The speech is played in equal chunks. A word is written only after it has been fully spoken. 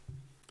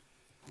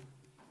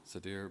So,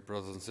 dear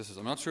brothers and sisters,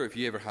 I'm not sure if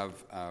you ever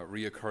have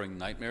reoccurring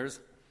nightmares.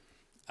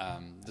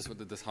 This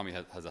homie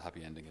has a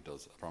happy ending. It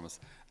does, I promise.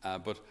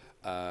 But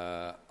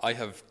I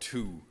have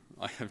two.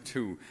 I have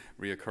two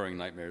reoccurring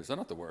nightmares. They're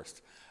not the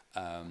worst.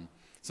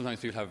 Sometimes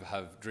people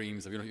have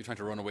dreams of, you're trying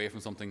to run away from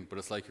something, but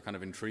it's like you're kind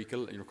of in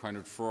treacle and you're kind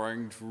of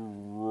trying to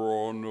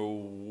run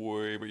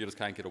away, but you just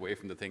can't get away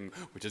from the thing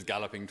which is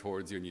galloping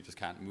towards you, and you just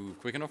can't move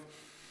quick enough.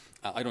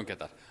 I don't get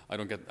that. I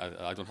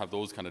don't have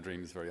those kind of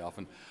dreams very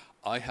often.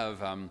 I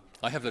have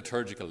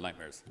liturgical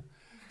nightmares.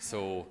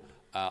 So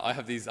I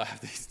have these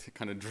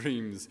kind of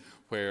dreams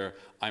where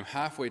I'm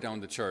halfway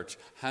down the church,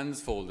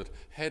 hands folded,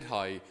 head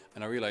high,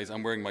 and I realize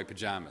I'm wearing my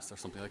pajamas or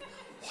something like,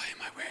 why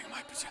am I wearing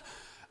my pajamas?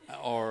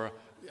 Or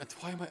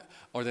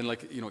then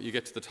you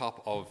get to the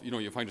top of,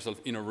 you find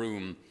yourself in a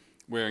room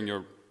wearing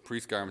your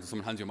priest garments and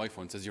someone hands you a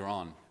microphone and says, you're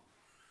on.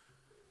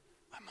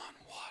 I'm on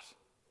what?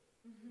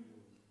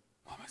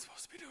 What am I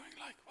supposed to be doing?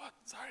 Like, what?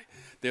 Sorry.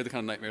 They're the kind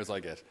of nightmares I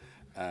get.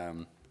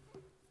 And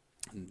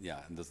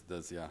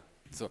there's.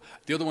 So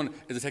the other one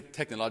is a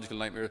technological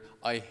nightmare.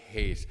 I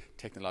hate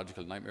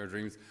technological nightmare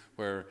dreams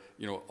where,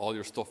 all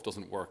your stuff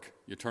doesn't work.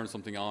 You turn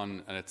something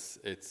on and it's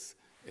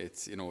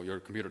your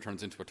computer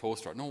turns into a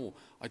toaster. No,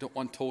 I don't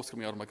want toast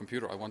coming out of my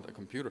computer. I want a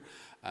computer.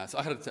 So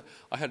I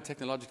had a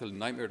technological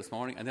nightmare this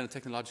morning, and then a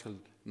technological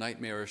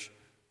nightmarish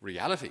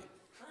reality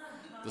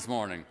this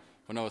morning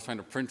when I was trying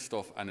to print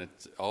stuff, and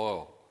it's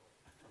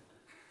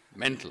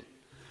mental.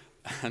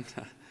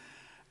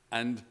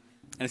 And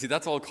see,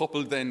 that's all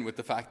coupled then with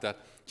the fact that,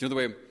 the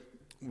way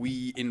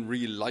we in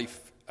real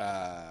life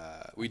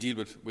we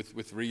deal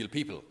with real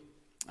people,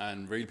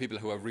 and real people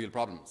who have real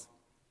problems,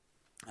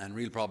 and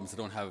real problems that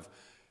don't have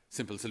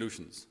simple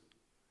solutions.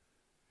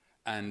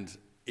 And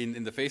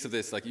in the face of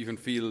this, you can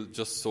feel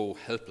just so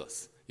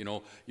helpless.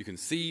 You can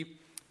see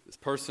this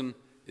person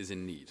is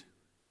in need.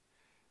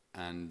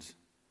 And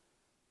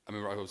I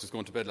remember I was just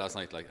going to bed last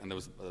night, and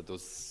there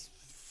was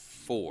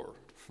four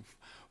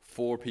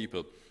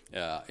people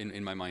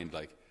in my mind,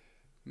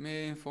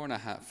 maybe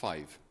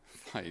 5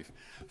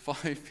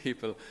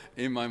 people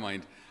in my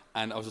mind,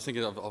 and I was just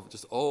thinking of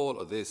just all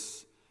of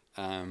this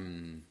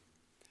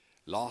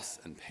loss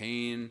and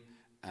pain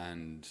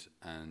and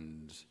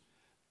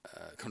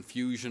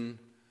confusion,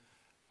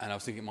 and I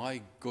was thinking,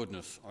 my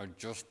goodness, I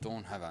just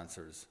don't have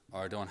answers,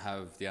 or I don't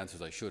have the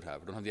answers I should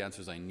have, I don't have the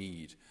answers I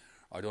need,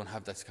 or I don't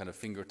have that kind of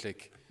finger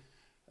click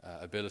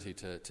ability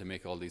to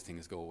make all these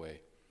things go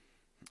away,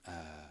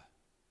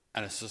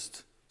 and it's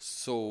just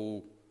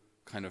so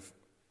kind of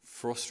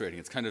frustrating.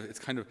 It's kind of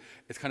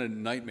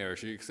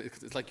nightmarish.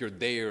 It's like you're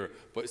there,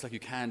 but it's like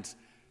you can't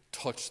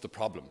touch the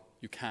problem.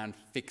 You can't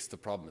fix the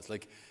problem. It's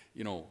like,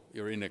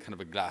 you're in a kind of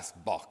a glass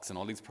box and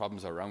all these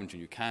problems are around you.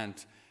 You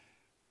can't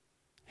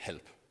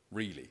help,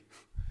 really.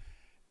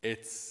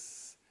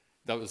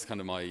 That was kind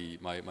of my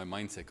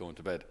mindset going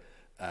to bed.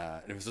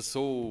 And it was just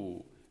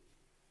so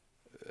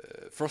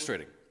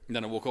frustrating. And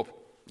then I woke up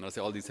and I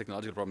see all these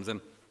technological problems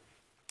in,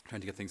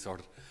 trying to get things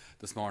sorted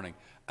this morning.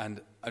 And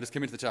I just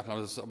came into the chapel and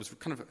I was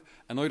kind of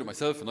annoyed at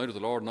myself, annoyed at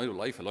the Lord, annoyed at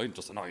life,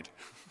 just annoyed.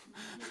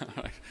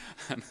 Right?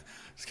 And I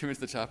just came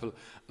into the chapel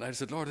and I just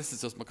said, Lord, this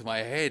is just because my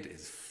head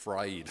is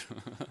fried.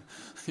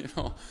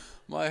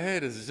 My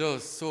head is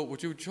just so,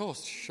 would you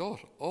just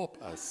shut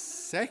up a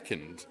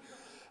second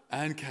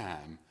and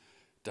calm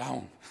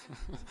down?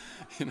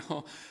 And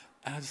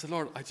I just said,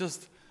 Lord,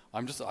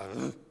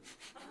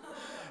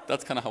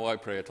 that's kind of how I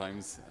pray at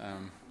times.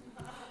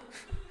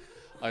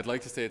 I'd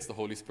like to say it's the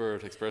Holy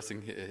Spirit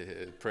expressing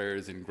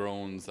prayers in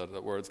groans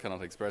that words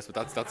cannot express, but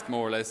that's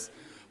more or less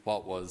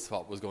what was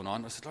going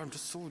on. I said, Lord, I'm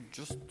just so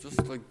just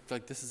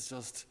like this is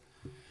just.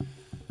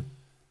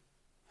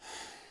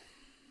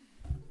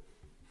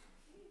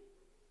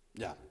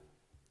 Yeah,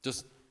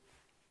 just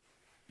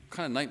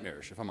kind of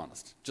nightmarish, if I'm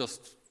honest.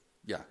 Just,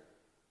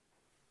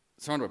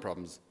 surrounded by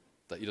problems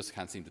that you just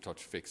can't seem to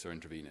touch, fix, or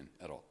intervene in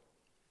at all.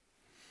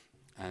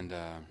 And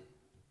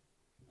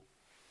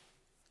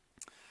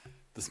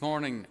this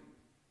morning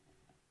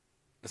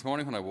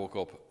when I woke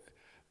up,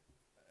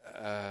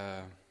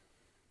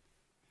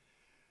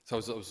 so I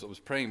was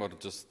praying about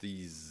just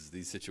these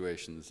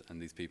situations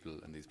and these people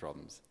and these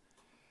problems.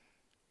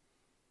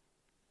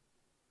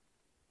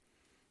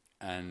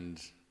 And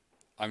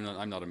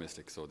I'm not a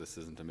mystic, so this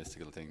isn't a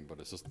mystical thing, but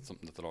it's just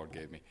something that the Lord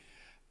gave me.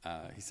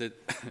 He said,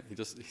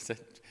 do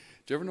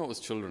you ever notice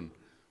children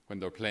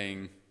when they're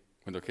playing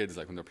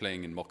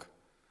in muck,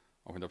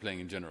 or when they're playing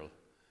in general,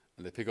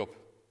 and they pick up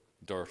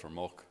dirt or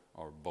muck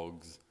or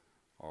bugs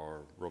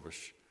or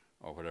rubbish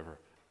or whatever,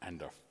 and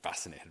they're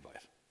fascinated by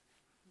it.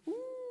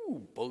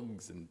 Ooh,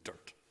 bugs and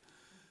dirt,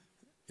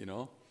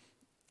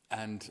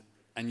 and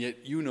yet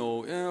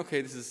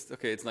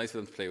it's nice for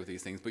them to play with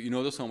these things, but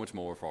there's so much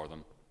more for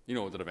them.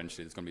 That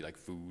eventually it's going to be like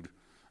food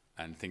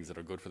and things that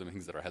are good for them,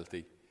 things that are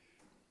healthy.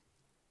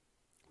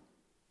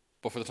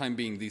 But for the time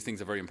being, these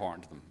things are very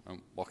important to them.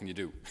 And what can you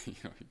do? You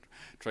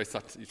try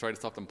to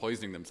stop them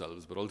poisoning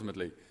themselves, but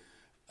ultimately,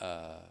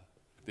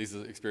 these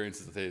are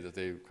experiences that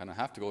they kind of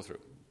have to go through.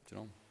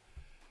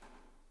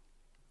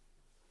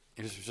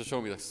 It's just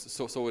showing me that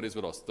so it is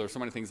with us. There are so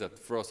many things that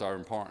for us are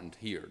important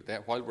here.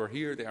 While we're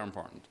here, they are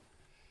important.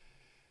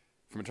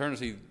 From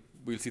eternity,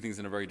 we'll see things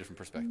in a very different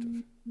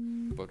perspective.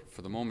 But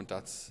for the moment,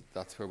 that's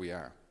where we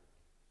are.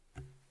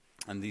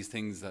 And these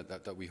things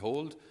that we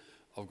hold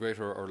of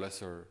greater or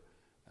lesser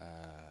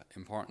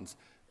importance,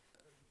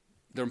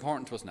 they're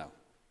important to us now.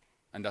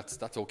 And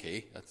that's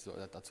okay.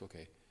 That's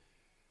okay.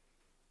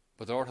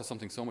 But the Lord has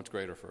something so much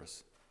greater for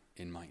us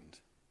in mind.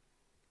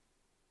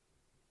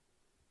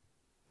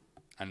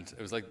 And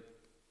it was like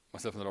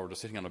myself and the Lord were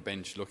just sitting on a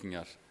bench looking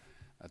at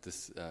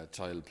this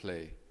child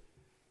play.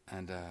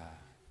 And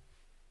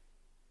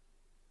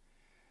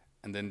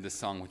then this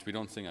song, which we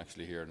don't sing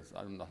actually here, and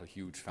I'm not a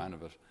huge fan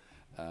of it.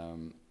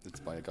 It's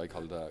by a guy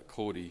called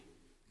Cody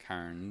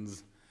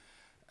Carnes.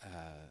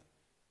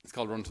 It's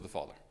called Run to the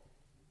Father.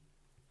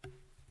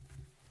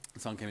 The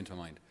song came into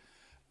my mind.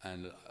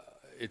 And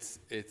it's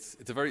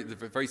a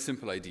very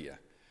simple idea.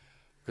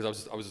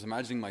 Because I was just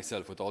imagining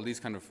myself with all these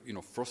kind of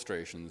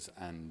frustrations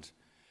and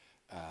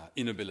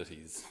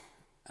inabilities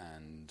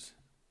and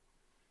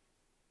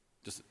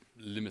just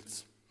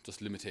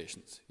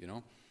limitations,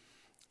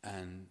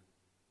 And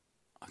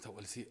I thought,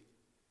 well, see,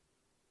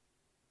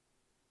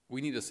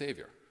 we need a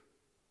savior.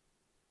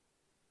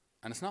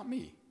 And it's not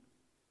me,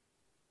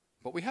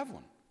 but we have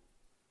one.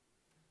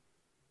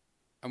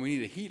 And we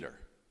need a healer.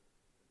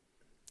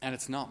 And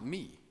it's not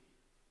me,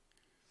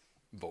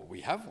 but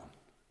we have one.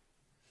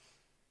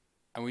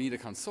 And we need a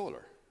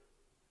consoler.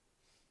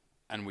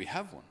 And we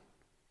have one.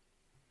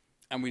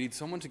 And we need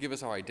someone to give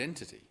us our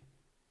identity.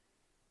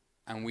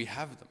 And we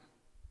have them.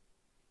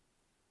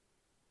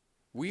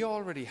 We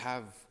already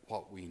have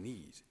what we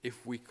need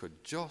if we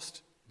could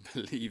just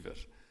believe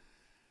it.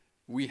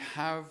 We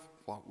have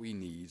what we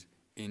need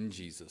in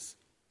Jesus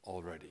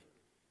already.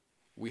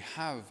 We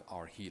have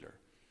our healer.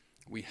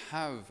 We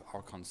have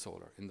our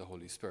consoler in the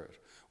Holy Spirit.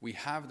 We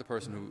have the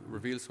person who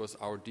reveals to us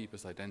our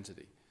deepest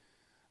identity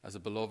as a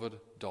beloved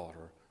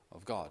daughter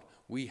of God.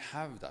 We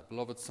have that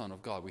beloved Son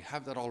of God. We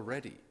have that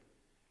already.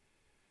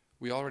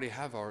 We already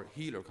have our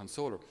healer,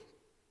 consoler,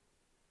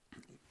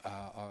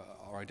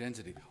 our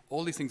identity.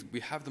 All these things,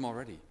 we have them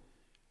already.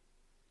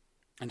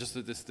 And just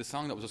this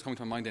song that was just coming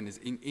to my mind then is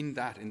in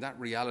that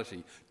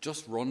reality,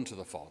 just run to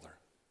the Father.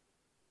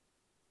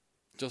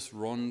 Just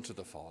run to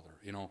the Father.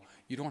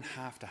 You don't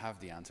have to have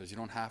the answers. You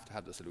don't have to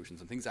have the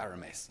solutions, and things are a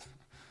mess.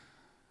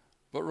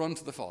 But run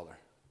to the Father.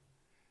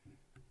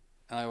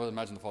 And I always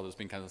imagine the Father as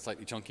being kind of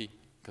slightly chunky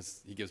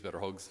because he gives better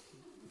hugs.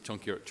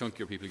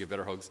 Chunkier people give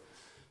better hugs.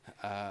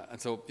 And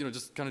so,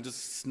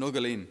 just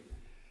snuggle in.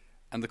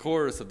 And the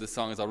chorus of this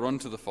song is, I run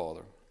to the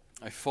Father.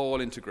 I fall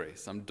into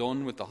grace. I'm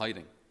done with the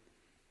hiding.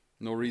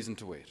 No reason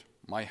to wait.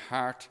 My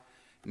heart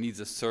needs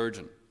a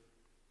surgeon.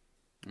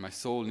 My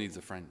soul needs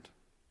a friend.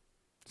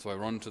 So I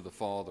run to the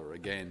Father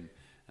again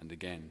and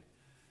again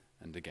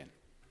and again.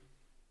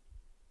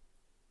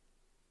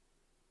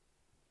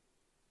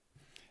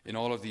 In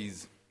all of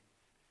these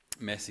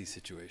messy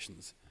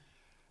situations,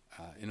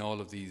 in all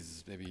of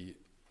these maybe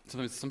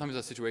sometimes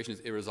that situation is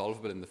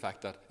irresolvable in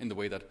the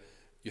way that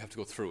you have to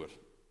go through it.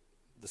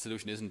 The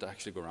solution isn't to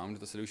actually go around it.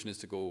 The solution is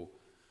to go,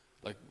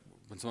 like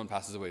when someone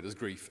passes away, there's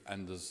grief,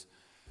 and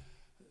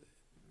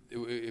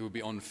it would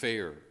be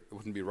unfair. It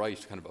wouldn't be right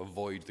to kind of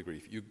avoid the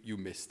grief. You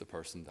miss the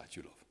person that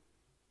you love.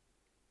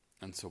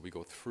 And so we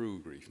go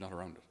through grief, not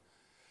around it.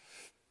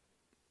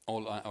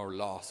 All our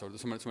loss, or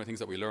so many things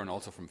that we learn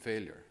also from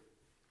failure.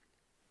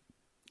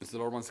 Is the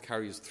Lord wants to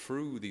carry us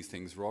through these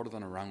things rather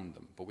than around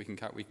them. But we can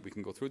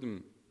go through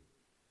them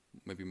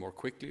maybe more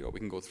quickly, or we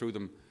can go through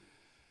them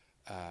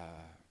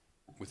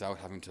without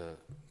having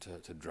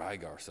to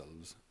drag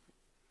ourselves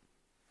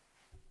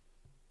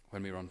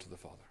when we run to the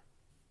Father.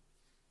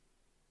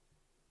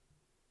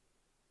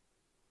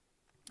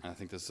 And I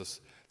think there's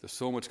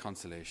so much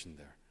consolation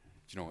there,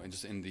 and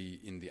just in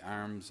the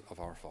arms of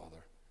our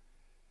Father,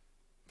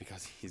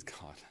 because He's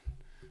God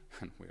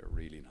and we're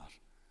really not.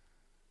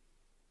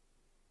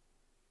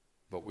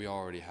 But we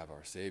already have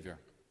our Savior.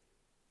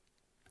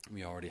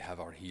 We already have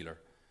our healer.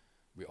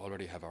 We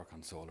already have our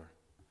consoler.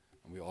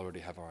 And we already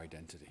have our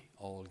identity,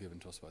 all given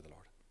to us by the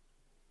Lord.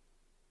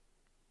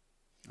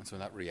 And so in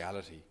that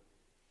reality,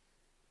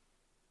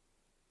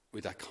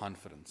 with that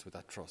confidence, with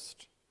that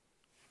trust,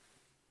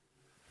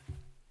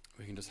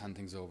 we can just hand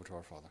things over to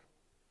our Father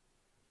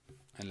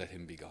and let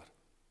Him be God.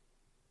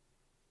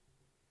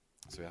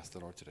 So we ask the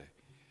Lord today,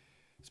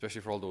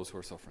 especially for all those who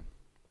are suffering,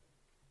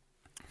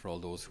 for all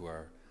those who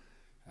are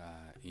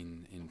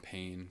in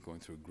pain, going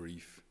through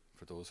grief,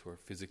 for those who are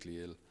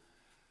physically ill,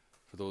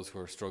 for those who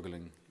are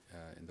struggling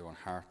in their own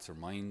hearts or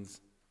minds.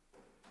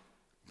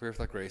 Pray for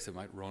that grace they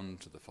might run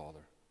to the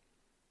Father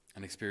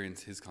and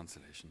experience His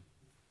consolation.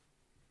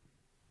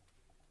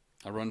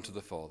 I run to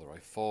the Father. I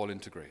fall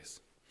into grace.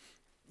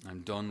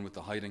 I'm done with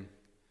the hiding.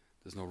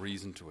 There's no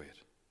reason to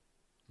wait.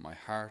 My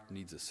heart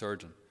needs a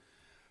surgeon.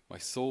 My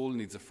soul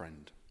needs a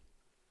friend.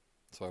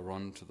 So I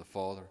run to the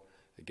Father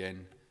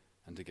again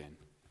and again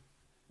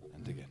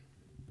and again.